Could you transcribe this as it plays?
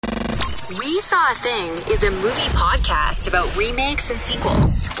We Saw a Thing is a movie podcast about remakes and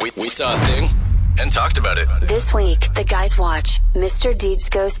sequels. We saw a thing and talked about it. This week, the guys watch Mr. Deeds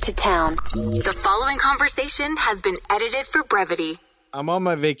Goes to Town. The following conversation has been edited for brevity. I'm on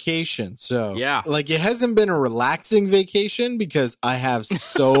my vacation, so yeah. Like it hasn't been a relaxing vacation because I have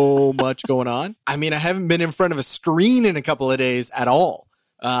so much going on. I mean, I haven't been in front of a screen in a couple of days at all.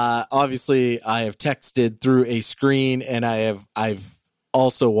 Obviously, I have texted through a screen, and I've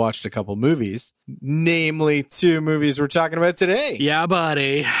also watched a couple movies, namely 2 movies we're talking about today. Yeah,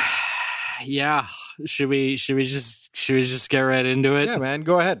 buddy. Yeah. Should we just get right into it? Yeah, man,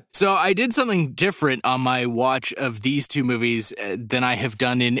 go ahead. So I did something different on my watch of these 2 movies than I have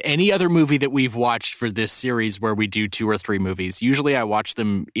done in any other movie that we've watched for this series where we do 2 or 3 movies. Usually I watch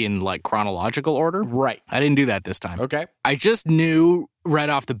them in like chronological order. Right. I didn't do that this time. Okay. I just knew right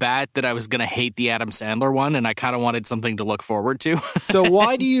off the bat that I was going to hate the Adam Sandler one, and I kind of wanted something to look forward to. So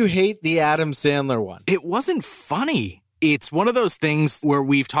why do you hate the Adam Sandler one? It wasn't funny. It's one of those things where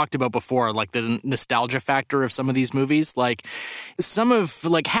we've talked about before, like the nostalgia factor of some of these movies. Like some of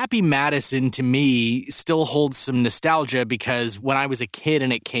like Happy Madison to me still holds some nostalgia because when I was a kid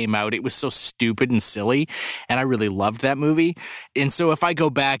and it came out, it was so stupid and silly. And I really loved that movie. And so if I go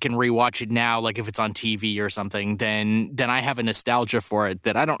back and rewatch it now, like if it's on TV or something, then I have a nostalgia for it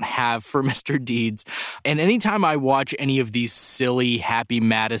that I don't have for Mr. Deeds. And anytime I watch any of these silly Happy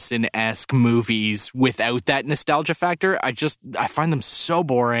Madison-esque movies without that nostalgia factor, I find them so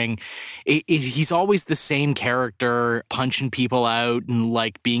boring. He's always the same character, punching people out and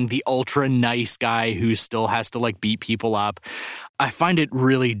like being the ultra nice guy who still has to like beat people up. I find it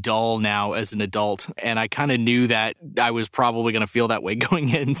really dull now as an adult, and I kind of knew that I was probably going to feel that way going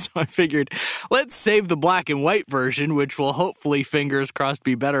in, so I figured let's save the black and white version, which will hopefully, fingers crossed,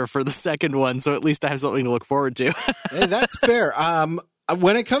 be better for the second one, so at least I have something to look forward to. Hey, that's fair.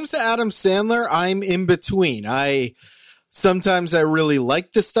 When it comes to Adam Sandler, I'm in between. Sometimes I really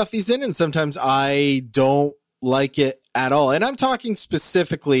like the stuff he's in, and sometimes I don't like it at all. And I'm talking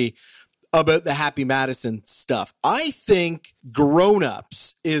specifically about the Happy Madison stuff. I think Grown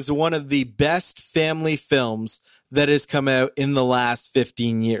Ups is one of the best family films that has come out in the last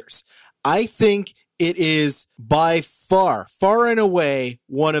 15 years. I think it is by far and away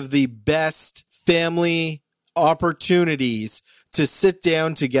one of the best family opportunities to sit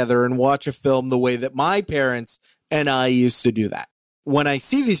down together and watch a film the way that my parents and I used to do that. When I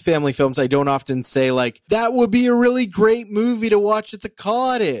see these family films, I don't often say like, that would be a really great movie to watch at the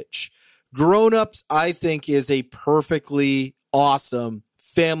cottage. Grown Ups, I think, is a perfectly awesome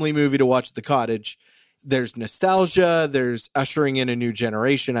family movie to watch at the cottage. There's nostalgia. There's ushering in a new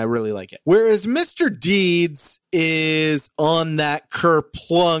generation. I really like it. Whereas Mr. Deeds is on that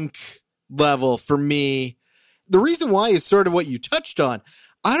kerplunk level for me. The reason why is sort of what you touched on.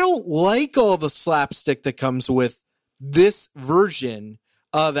 I don't like all the slapstick that comes with this version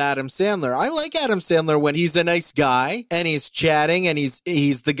of Adam Sandler. I like Adam Sandler when he's a nice guy and he's chatting and he's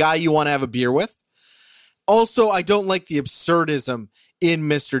the guy you want to have a beer with. Also, I don't like the absurdism in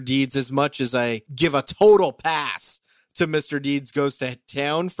Mr. Deeds as much as I give a total pass to Mr. Deeds Goes to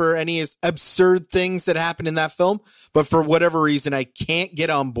Town for any absurd things that happen in that film. But for whatever reason, I can't get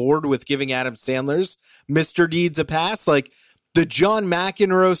on board with giving Adam Sandler's Mr. Deeds a pass. Like the John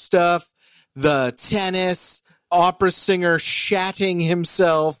McEnroe stuff, the tennis, opera singer shatting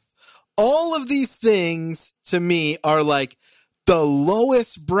himself, all of these things to me are like the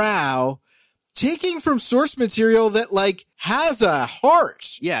lowest brow, taking from source material that like has a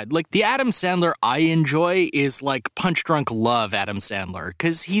heart. Yeah, like the Adam Sandler I enjoy is like Punch Drunk Love Adam Sandler,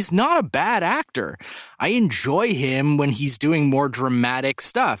 because he's not a bad actor. I enjoy him when he's doing more dramatic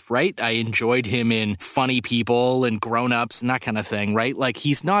stuff, right? I enjoyed him in Funny People and Grown Ups and that kind of thing, right? Like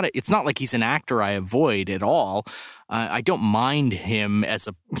it's not like he's an actor I avoid at all. I don't mind him as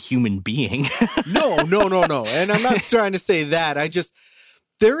a human being. No. And I'm not trying to say that.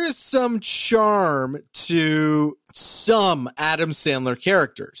 There is some charm to some Adam Sandler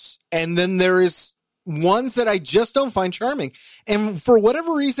characters. And then there is ones that I just don't find charming. And for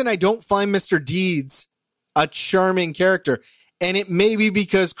whatever reason, I don't find Mr. Deeds a charming character. And it may be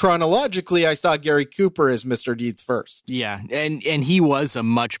because chronologically, I saw Gary Cooper as Mr. Deeds first. Yeah, and he was a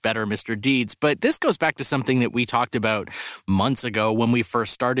much better Mr. Deeds. But this goes back to something that we talked about months ago when we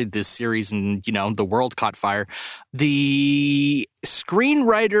first started this series and, the world caught fire. The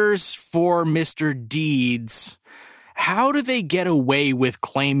screenwriters for Mr. Deeds how do they get away with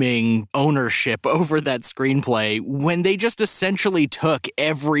claiming ownership over that screenplay when they just essentially took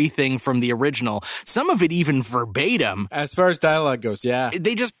everything from the original, some of it even verbatim? As far as dialogue goes, yeah.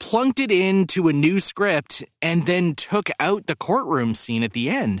 They just plunked it into a new script and then took out the courtroom scene at the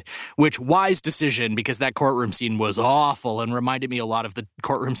end, which wise decision because that courtroom scene was awful and reminded me a lot of the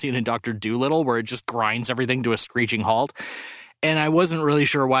courtroom scene in Dr. Dolittle where it just grinds everything to a screeching halt. And I wasn't really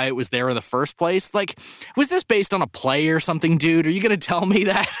sure why it was there in the first place. Like, was this based on a play or something, dude? Are you going to tell me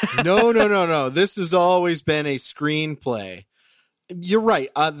that? No. This has always been a screenplay. You're right.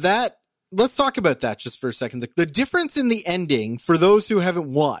 Let's talk about that just for a second. The difference in the ending, for those who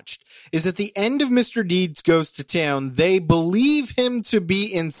haven't watched, is at the end of Mr. Deeds Goes to Town, they believe him to be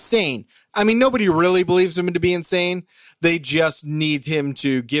insane. I mean, nobody really believes him to be insane. They just need him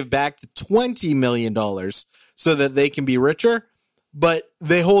to give back the $20 million so that they can be richer. But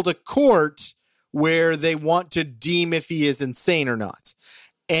they hold a court where they want to deem if he is insane or not.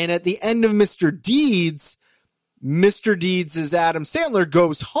 And at the end of Mr. Deeds as Adam Sandler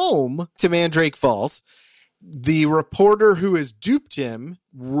goes home to Mandrake Falls. The reporter who has duped him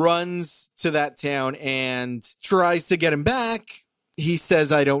runs to that town and tries to get him back. He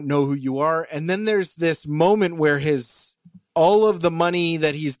says, I don't know who you are. And then there's this moment where all of the money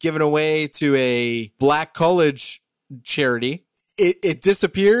that he's given away to a black college charity, it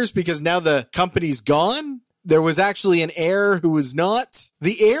disappears because now the company's gone. There was actually an heir who was not.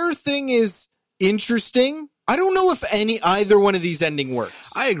 The heir thing is interesting. I don't know if either one of these ending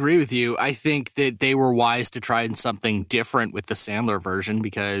works. I agree with you. I think that they were wise to try something different with the Sandler version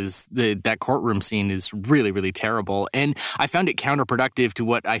because that courtroom scene is really, really terrible. And I found it counterproductive to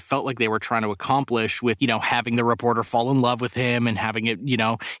what I felt like they were trying to accomplish with, having the reporter fall in love with him and having it,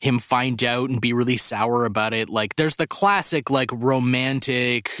 him find out and be really sour about it. Like, there's the classic,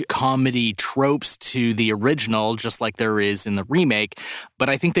 romantic comedy tropes to the original, just like there is in the remake. But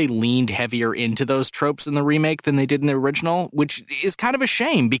I think they leaned heavier into those tropes in the remake than they did in the original, which is kind of a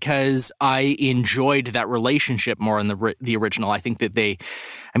shame because I enjoyed that relationship more in the original. I think that the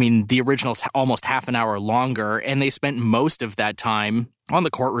original's almost half an hour longer, and they spent most of that time on the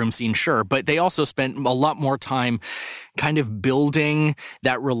courtroom scene, sure, but they also spent a lot more time kind of building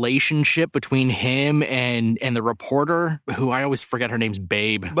that relationship between him and the reporter, who I always forget her name's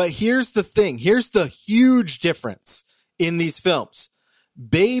Babe. But here's the thing. Here's the huge difference in these films.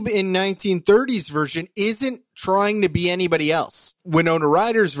 Babe in 1930s version isn't trying to be anybody else. Winona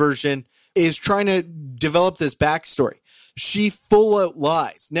Ryder's version is trying to develop this backstory. She full out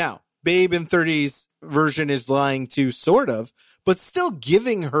lies. Now, Babe in 30s version is lying too, sort of, but still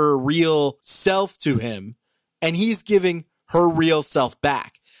giving her real self to him, and he's giving her real self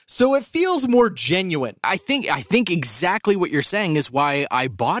back. So it feels more genuine. I think exactly what you're saying is why I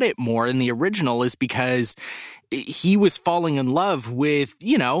bought it more in the original, is because he was falling in love with,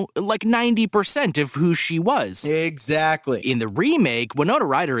 90% of who she was. Exactly. In the remake, Winona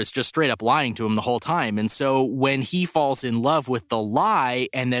Ryder is just straight up lying to him the whole time. And so when he falls in love with the lie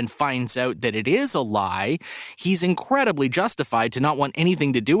and then finds out that it is a lie, he's incredibly justified to not want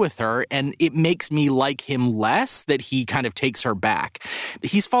anything to do with her. And it makes me like him less that he kind of takes her back.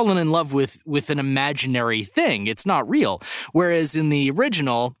 He's fallen in love with an imaginary thing. It's not real. Whereas in the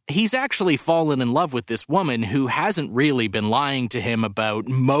original, he's actually fallen in love with this woman who hasn't really been lying to him about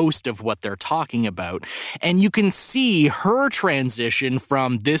most of what they're talking about. And you can see her transition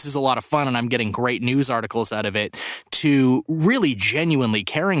from this is a lot of fun and I'm getting great news articles out of it to really genuinely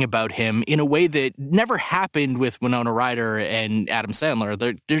caring about him in a way that never happened with Winona Ryder and Adam Sandler.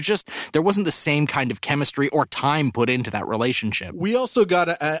 There wasn't the same kind of chemistry or time put into that relationship. We also got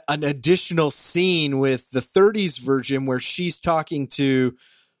an additional scene with the 30s version where she's talking to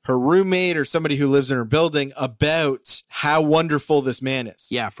her roommate or somebody who lives in her building about how wonderful this man is.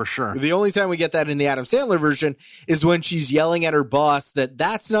 Yeah, for sure. The only time we get that in the Adam Sandler version is when she's yelling at her boss that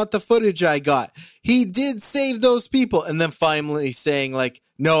that's not the footage I got. He did save those people. And then finally saying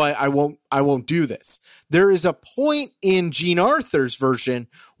no, I won't do this. There is a point in Jean Arthur's version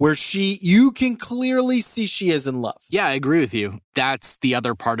where you can clearly see she is in love. Yeah, I agree with you. That's the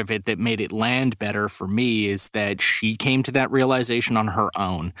other part of it that made it land better for me, is that she came to that realization on her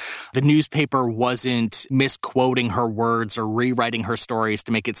own. The newspaper wasn't misquoting her words or rewriting her stories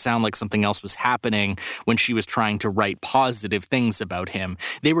to make it sound like something else was happening when she was trying to write positive things about him.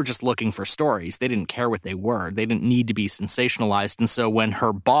 They were just looking for stories. They didn't care what they were. They didn't need to be sensationalized. And so when her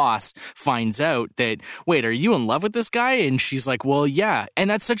her boss finds out that, wait, are you in love with this guy? And she's like, well, yeah. And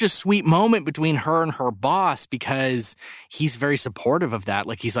that's such a sweet moment between her and her boss because he's very supportive of that.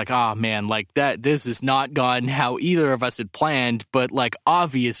 Like, he's like, oh man, like this has not gone how either of us had planned, but like,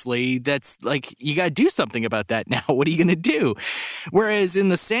 obviously that's like, you got to do something about that now. What are you going to do? Whereas in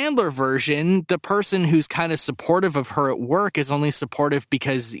the Sandler version, the person who's kind of supportive of her at work is only supportive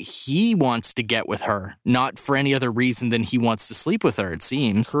because he wants to get with her, not for any other reason than he wants to sleep with her, it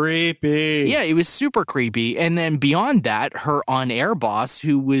seems. Creepy. Yeah, it was super creepy. And then beyond that, her on-air boss,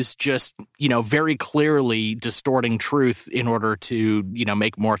 who was just, very clearly distorting truth in order to,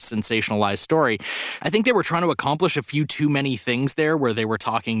 make more sensationalized story. I think they were trying to accomplish a few too many things there where they were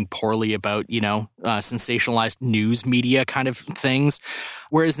talking poorly about, sensationalized news media kind of things.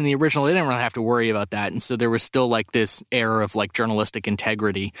 Whereas in the original, they didn't really have to worry about that. And so there was still like this air of like journalistic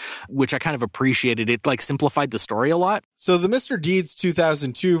integrity, which I kind of appreciated. It like simplified the story a lot. So the Mr. Deeds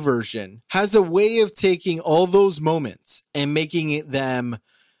 2002 version has a way of taking all those moments and making them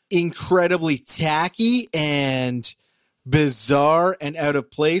incredibly tacky and bizarre and out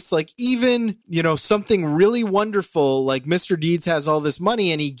of place. Like even, something really wonderful, like Mr. Deeds has all this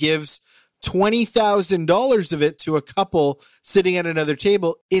money and he gives $20,000 of it to a couple sitting at another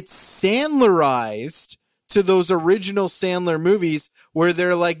table. It's Sandlerized to those original Sandler movies where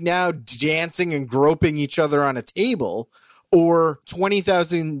they're like now dancing and groping each other on a table, or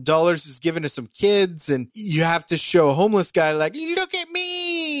 $20,000 is given to some kids and you have to show a homeless guy like, look at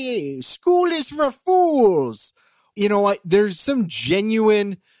me, school is for fools. There's some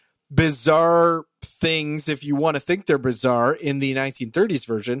genuine bizarre things, if you want to think they're bizarre, in the 1930s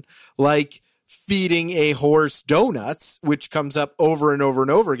version, like feeding a horse donuts, which comes up over and over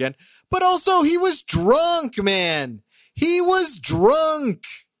and over again. But also he was drunk, man. He was drunk.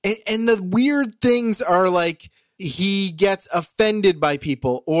 And the weird things are like he gets offended by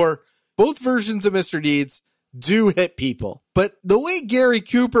people, or both versions of Mr. Deeds do hit people. But the way Gary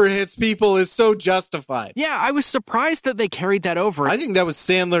Cooper hits people is so justified. Yeah, I was surprised that they carried that over. I think that was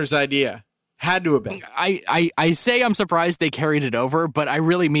Sandler's idea. Had to have been. I say I'm surprised they carried it over, but I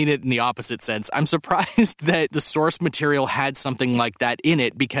really mean it in the opposite sense. I'm surprised that the source material had something like that in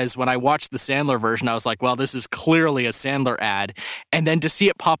it, because when I watched the Sandler version, I was like, well, this is clearly a Sandler ad. And then to see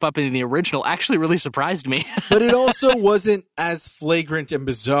it pop up in the original actually really surprised me. But it also wasn't as flagrant and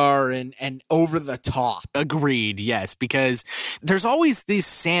bizarre and over the top. Agreed, yes, because there's always these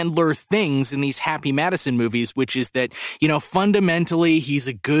Sandler things in these Happy Madison movies, which is that, fundamentally he's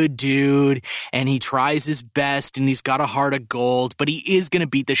a good dude, and he tries his best and he's got a heart of gold, but he is going to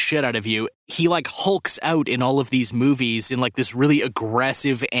beat the shit out of you. He like hulks out in all of these movies in like this really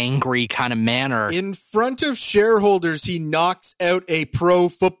aggressive, angry kind of manner. In front of shareholders, he knocks out a pro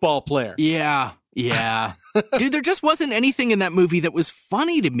football player. Yeah. Dude, there just wasn't anything in that movie that was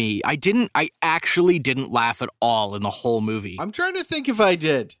funny to me. I actually didn't laugh at all in the whole movie. I'm trying to think if I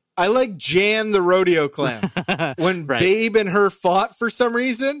did. I like Jan the rodeo clown. When Right. Babe and her fought for some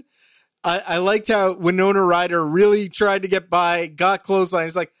reason, I liked how Winona Ryder really tried to get by, got clothesline.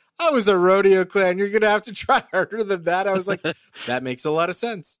 He's like, I was a rodeo clown. You're going to have to try harder than that. I was like, that makes a lot of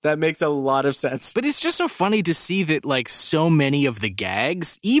sense. That makes a lot of sense. But it's just so funny to see that, like, so many of the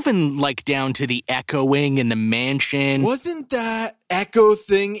gags, even, like, down to the echoing in the mansion. Wasn't that echo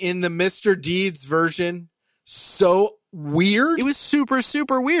thing in the Mr. Deeds version so weird? It was super,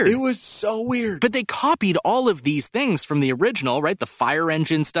 super weird. It was so weird. But they copied all of these things from the original, right? The fire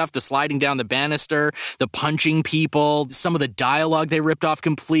engine stuff, the sliding down the banister, the punching people, some of the dialogue they ripped off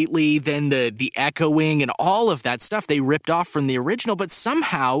completely, then the echoing and all of that stuff they ripped off from the original. But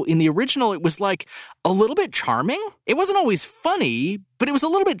somehow in the original, it was like a little bit charming. It wasn't always funny, but it was a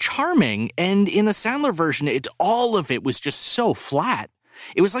little bit charming. And in the Sandler version, all of it was just so flat.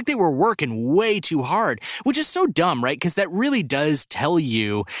 It was like they were working way too hard, which is so dumb, right? Because that really does tell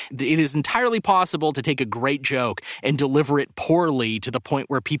you that it is entirely possible to take a great joke and deliver it poorly to the point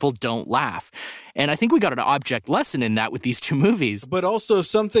where people don't laugh. And I think we got an object lesson in that with these two movies. But also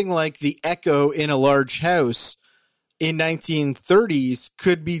something like the echo in a large house in 1930s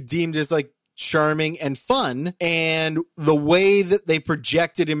could be deemed as like charming and fun. And the way that they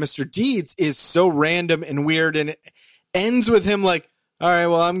projected in Mr. Deeds is so random and weird. And it ends with him like, all right,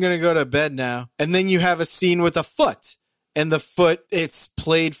 well, I'm going to go to bed now. And then you have a scene with a foot. And the foot, it's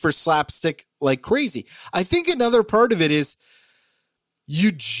played for slapstick like crazy. I think another part of it is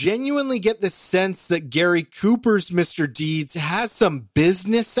you genuinely get the sense that Gary Cooper's Mr. Deeds has some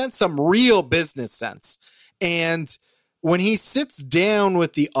business sense, some real business sense. And when he sits down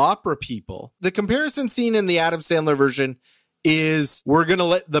with the opera people, the comparison scene in the Adam Sandler version is we're going to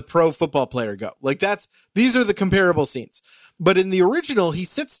let the pro football player go. Like these are the comparable scenes. But in the original, he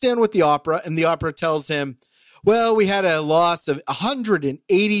sits down with the opera and the opera tells him, well, we had a loss of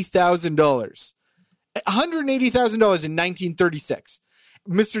 $180,000. $180,000 in 1936.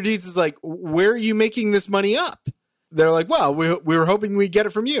 Mr. Deeds is like, where are you making this money up? They're like, well, we were hoping we'd get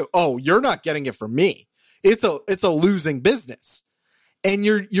it from you. Oh, you're not getting it from me. It's a losing business. And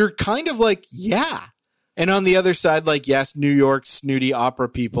you're kind of like, yeah. And on the other side, like, yes, New York snooty opera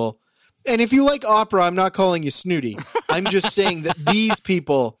people. And if you like opera, I'm not calling you snooty. I'm just saying that these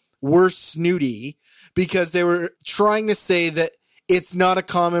people were snooty because they were trying to say that it's not a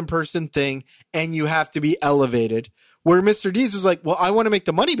common person thing and you have to be elevated. Where Mr. Deeds was like, well, I want to make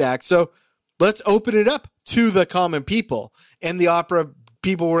the money back, so let's open it up to the common people. And the opera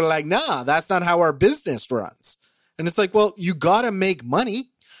people were like, nah, that's not how our business runs. And it's like, well, you got to make money.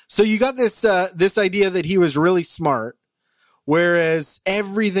 So you got this idea that he was really smart, whereas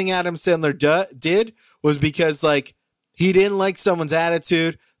everything Adam Sandler did was because, like, he didn't like someone's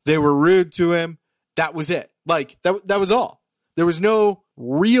attitude. They were rude to him. That was it. Like, that was all. There was no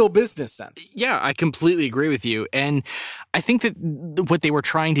real business sense. Yeah, I completely agree with you. And I think that what they were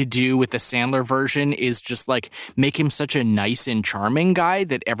trying to do with the Sandler version is just like make him such a nice and charming guy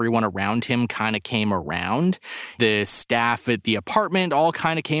that everyone around him kind of came around. The staff at the apartment all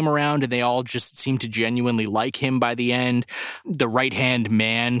kind of came around and they all just seemed to genuinely like him by the end. The right-hand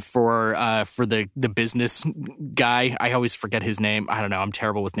man for the business guy, I always forget his name. I don't know. I'm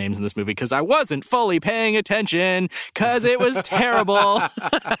terrible with names in this movie because I wasn't fully paying attention because it was terrible.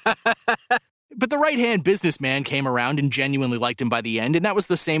 But the right-hand businessman came around and genuinely liked him by the end, and that was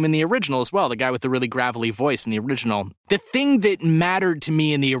the same in the original as well, the guy with the really gravelly voice in the original. The thing that mattered to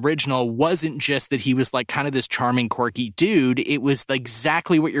me in the original wasn't just that he was like kind of this charming, quirky dude. It was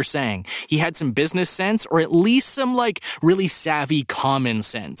exactly what you're saying. He had some business sense, or at least some like really savvy common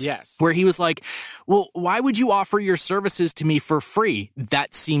sense. Yes. Where he was like, well, why would you offer your services to me for free?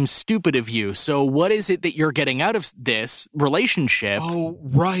 That seems stupid of you. So what is it that you're getting out of this relationship? Oh,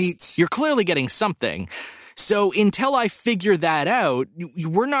 right. You're clearly getting something. So until I figure that out,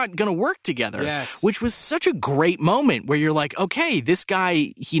 we're not going to work together. Yes. Which was such a great moment where you're like, okay, this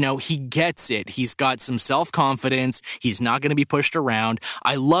guy, he gets it. He's got some self-confidence. He's not going to be pushed around.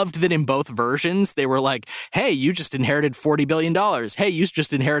 I loved that in both versions, they were like, hey, you just inherited $40 billion. Hey, you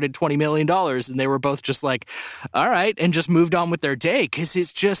just inherited $20 million. And they were both just like, all right, and just moved on with their day. Because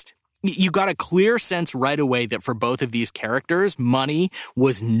it's just... You got a clear sense right away that for both of these characters, money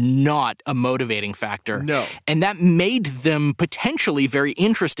was not a motivating factor. No. And that made them potentially very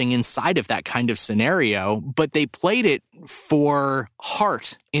interesting inside of that kind of scenario, but they played it for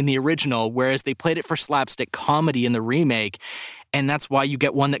heart in the original, whereas they played it for slapstick comedy in the remake. And that's why you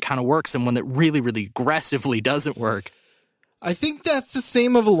get one that kind of works and one that really, really aggressively doesn't work. I think that's the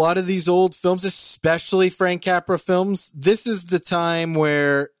same of a lot of these old films, especially Frank Capra films. This is the time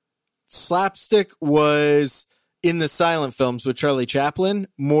where slapstick was in the silent films with Charlie Chaplin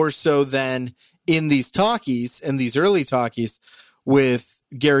more so than in these talkies and these early talkies with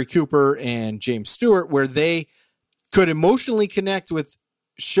Gary Cooper and James Stewart, where they could emotionally connect with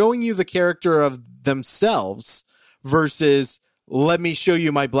showing you the character of themselves versus let me show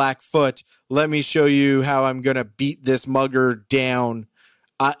you my black foot. Let me show you how I'm going to beat this mugger down.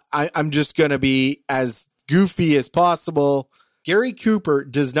 I'm just going to be as goofy as possible. Gary Cooper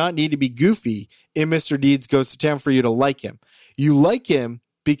does not need to be goofy in Mr. Deeds Goes to Town for you to like him. You like him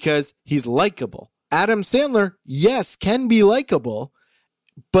because he's likable. Adam Sandler, yes, can be likable,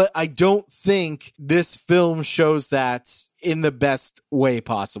 but I don't think this film shows that in the best way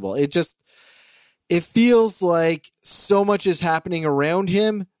possible. It feels like so much is happening around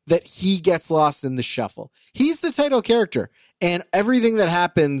him that he gets lost in the shuffle. He's the title character, and everything that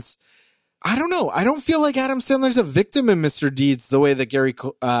happens... I don't know. I don't feel like Adam Sandler's a victim in Mr. Deeds the way that Gary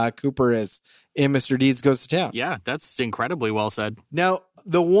Cooper is in Mr. Deeds Goes to Town. Yeah, that's incredibly well said. Now,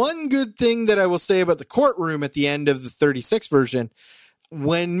 the one good thing that I will say about the courtroom at the end of the 36 version,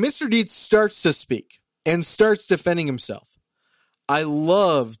 when Mr. Deeds starts to speak and starts defending himself, I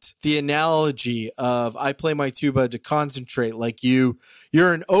loved the analogy of I play my tuba to concentrate, like you're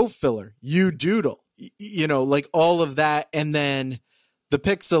an O filler, you doodle, like all of that. And then the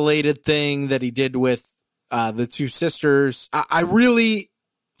pixelated thing that he did with the two sisters. I really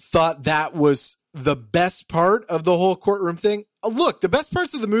thought that was the best part of the whole courtroom thing. Look, the best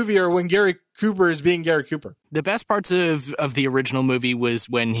parts of the movie are when Gary Cooper is being Gary Cooper. The best parts of the original movie was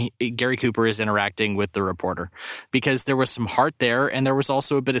when Gary Cooper is interacting with the reporter, because there was some heart there and there was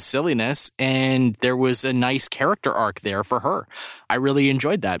also a bit of silliness and there was a nice character arc there for her. I really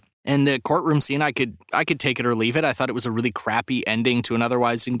enjoyed that. And the courtroom scene, I could take it or leave it. I thought it was a really crappy ending to an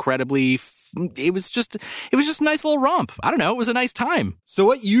otherwise incredibly. It was just a nice little romp. I don't know. It was a nice time. So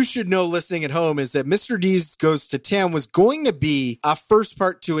what you should know listening at home is that Mr. Deeds Goes to Town was going to be a first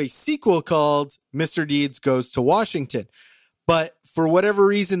part to a sequel called Mr. Deeds Goes to Washington. But for whatever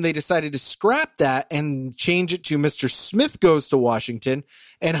reason, they decided to scrap that and change it to Mr. Smith Goes to Washington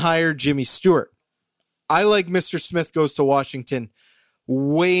and hire Jimmy Stewart. I like Mr. Smith Goes to Washington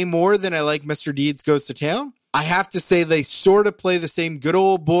way more than I like Mr. Deeds Goes to Town. I have to say they sort of play the same good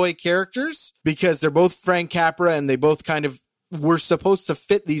old boy characters because they're both Frank Capra and they both kind of were supposed to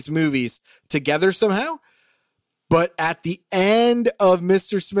fit these movies together somehow. But at the end of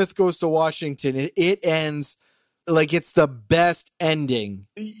Mr. Smith Goes to Washington, it ends like it's the best ending.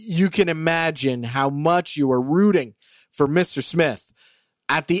 You can imagine how much you were rooting for Mr. Smith.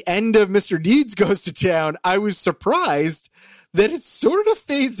 At the end of Mr. Deeds Goes to Town, I was surprised that it sort of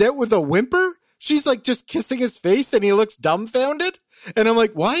fades out with a whimper. She's like just kissing his face and he looks dumbfounded. And I'm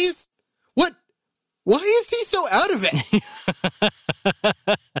like, why is he so out of it?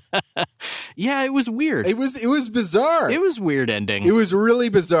 Yeah, it was weird. It was bizarre. It was weird ending. It was really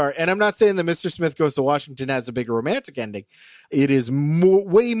bizarre. And I'm not saying that Mr. Smith Goes to Washington has a bigger romantic ending. It is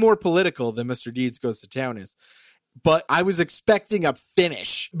way more political than Mr. Deeds Goes to Town is. But I was expecting a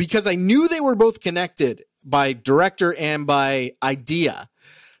finish because I knew they were both connected by director and by idea,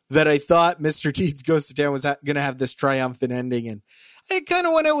 that I thought Mr. Deeds Goes to Town was going to have this triumphant ending. And it kind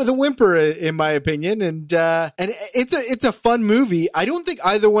of went out with a whimper, in my opinion. And it's a fun movie. I don't think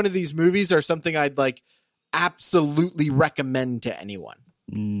either one of these movies are something I'd like absolutely recommend to anyone.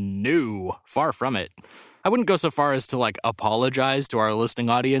 No, far from it. I wouldn't go so far as to like apologize to our listening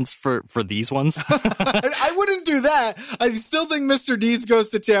audience for these ones. I wouldn't do that. I still think Mr. Deeds Goes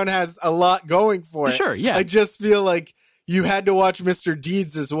to Town has a lot going for it. Sure, yeah. I just feel like you had to watch Mr.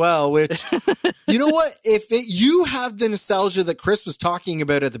 Deeds as well, which, you know what? You have the nostalgia that Chris was talking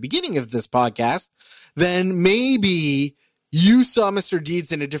about at the beginning of this podcast, then maybe you saw Mr.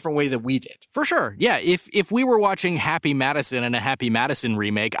 Deeds in a different way than we did. For sure. Yeah. If we were watching Happy Madison and a Happy Madison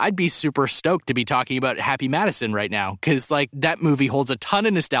remake, I'd be super stoked to be talking about Happy Madison right now. Cause like that movie holds a ton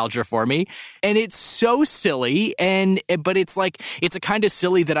of nostalgia for me and it's so silly. But it's like, it's a kind of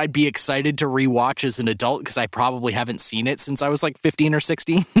silly that I'd be excited to rewatch as an adult because I probably haven't seen it since I was like 15 or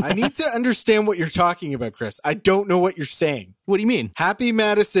 16. I need to understand what you're talking about, Chris. I don't know what you're saying. What do you mean? Happy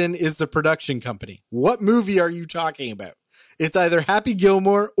Madison is the production company. What movie are you talking about? It's either Happy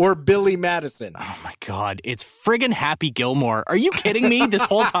Gilmore or Billy Madison. Oh my God. It's friggin' Happy Gilmore. Are you kidding me this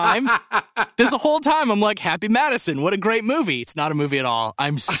whole time? This whole time I'm like, Happy Madison. What a great movie. It's not a movie at all.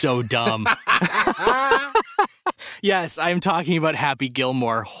 I'm so dumb. Yes, I'm talking about Happy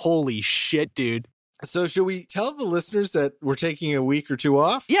Gilmore. Holy shit, dude. So should we tell the listeners that we're taking a week or two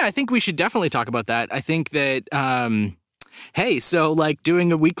off? Yeah, I think we should definitely talk about that. I think that, hey, so like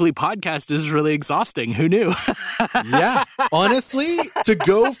doing a weekly podcast is really exhausting. Who knew? Yeah. Honestly, to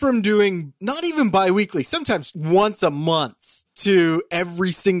go from doing not even bi-weekly, sometimes once a month to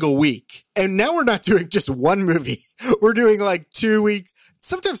every single week. And now we're not doing just one movie. We're doing like 2 weeks,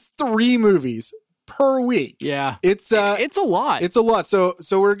 sometimes 3 movies per week. Yeah. It's a lot. It's a lot. So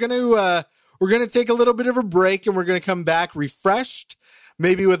we're going to take a little bit of a break and we're going to come back refreshed.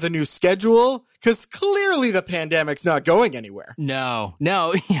 Maybe with a new schedule, because clearly the pandemic's not going anywhere. No,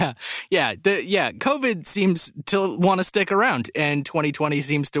 yeah. COVID seems to want to stick around, and 2020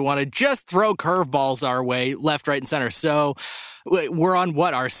 seems to want to just throw curveballs our way, left, right, and center. So we're on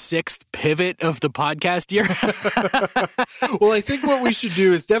our 6th pivot of the podcast year. Well, I think what we should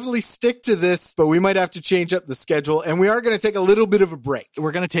do is definitely stick to this, but we might have to change up the schedule, and we are going to take a little bit of a break.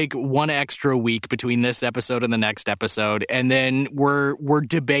 We're going to take 1 extra week between this episode and the next episode, and then we're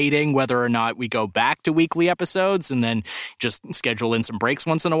debating whether or not we go back to weekly episodes and then just schedule in some breaks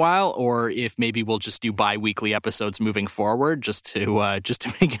once in a while, or if maybe we'll just do bi-weekly episodes moving forward, just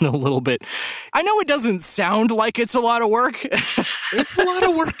to make it a little bit. I know it doesn't sound like it's a lot of work. It's a lot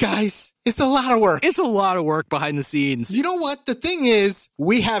of work, guys. It's a lot of work. It's a lot of work behind the scenes. You know what? The thing is,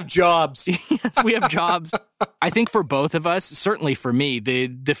 we have jobs. Yes, we have jobs. I think for both of us, certainly for me,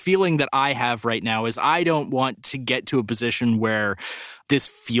 the feeling that I have right now is I don't want to get to a position where this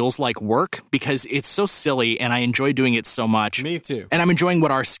feels like work because it's so silly and I enjoy doing it so much. Me too. And I'm enjoying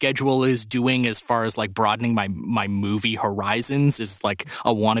what our schedule is doing as far as like broadening my movie horizons as like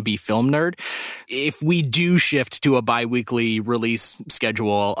a wannabe film nerd. If we do shift to a bi-weekly release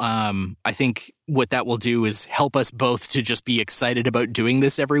schedule, I think what that will do is help us both to just be excited about doing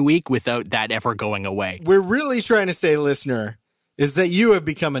this every week without that ever going away. We're really trying to say, listener, is that you have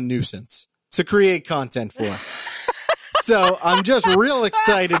become a nuisance to create content for. So I'm just real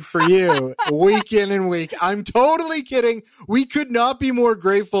excited for you week in and week. I'm totally kidding. We could not be more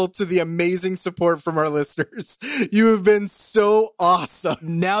grateful to the amazing support from our listeners. You have been so awesome.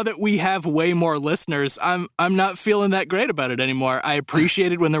 Now that we have way more listeners, I'm not feeling that great about it anymore. I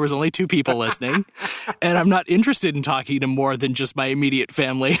appreciated when there was only 2 people listening, and I'm not interested in talking to more than just my immediate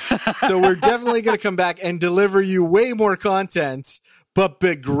family. So we're definitely going to come back and deliver you way more content, but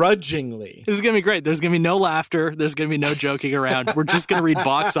begrudgingly. This is going to be great. There's going to be no laughter. There's going to be no joking around. We're just going to read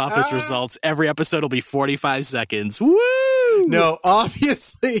box office results. Every episode will be 45 seconds. Woo! No,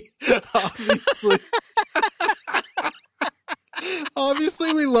 obviously.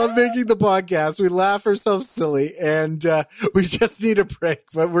 Obviously, we love making the podcast. We laugh ourselves silly, and we just need a break.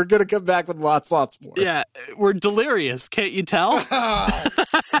 But we're going to come back with lots more. Yeah, we're delirious. Can't you tell?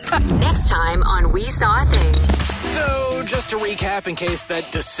 Next time on We Saw a Thing. So, just to recap, in case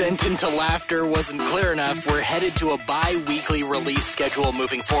that descent into laughter wasn't clear enough, we're headed to a bi-weekly release schedule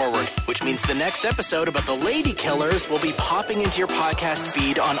moving forward, which means the next episode about the Lady Killers will be popping into your podcast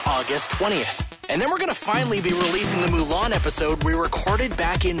feed on August 20th. And then we're going to finally be releasing the Mulan episode we recorded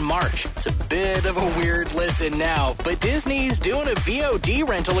back in March. It's a bit of a weird listen now, but Disney's doing a VOD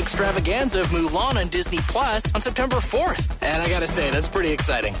rental extravaganza of Mulan on Disney Plus on September 4th. And I gotta say, that's pretty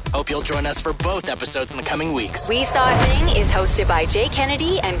exciting. Hope you'll join us for both episodes in the coming weeks. We Saw a Thing is hosted by Jay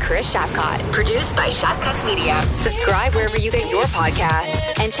Kennedy and Chris Shapcott. Produced by Shapcuts Media. Subscribe wherever you get your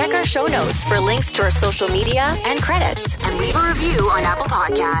podcasts. And check our show notes for links to our social media and credits. And leave a review on Apple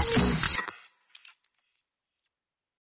Podcasts.